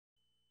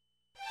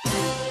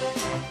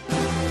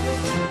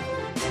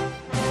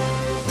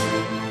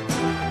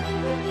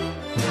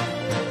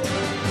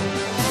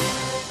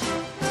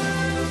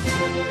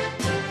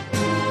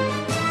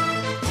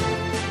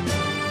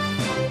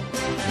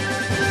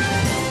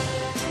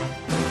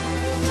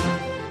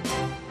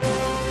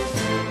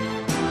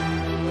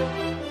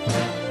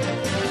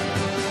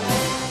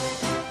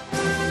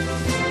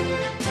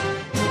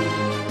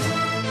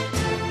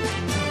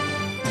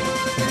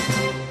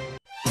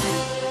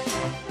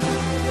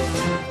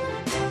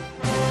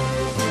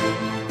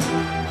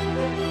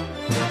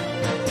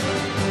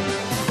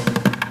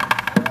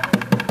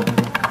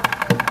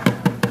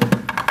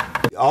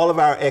all of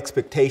our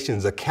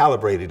expectations are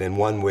calibrated in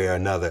one way or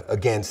another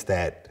against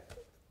that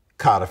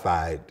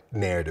codified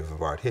narrative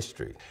of art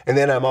history. And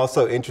then I'm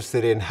also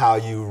interested in how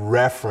you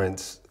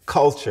reference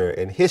culture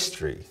and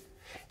history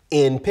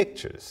in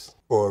pictures.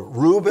 For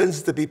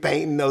Rubens to be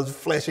painting those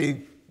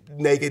fleshy,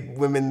 naked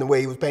women the way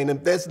he was painting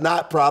them, that's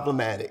not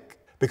problematic,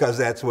 because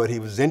that's what he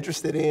was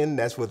interested in,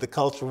 that's what the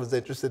culture was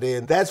interested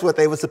in, that's what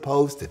they were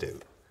supposed to do.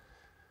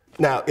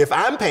 Now, if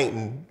I'm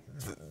painting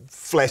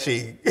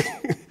fleshy,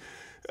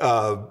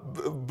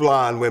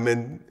 blonde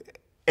women,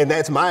 and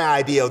that's my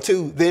ideal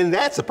too, then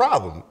that's a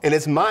problem, and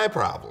it's my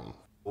problem.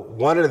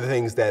 One of the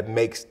things that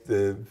makes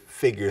the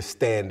figure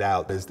stand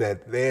out is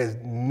that there's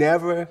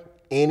never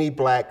any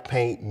black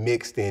paint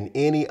mixed in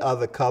any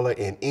other color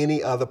in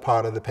any other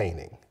part of the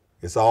painting.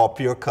 It's all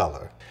pure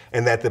color,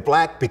 and that the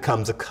black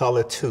becomes a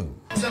color too.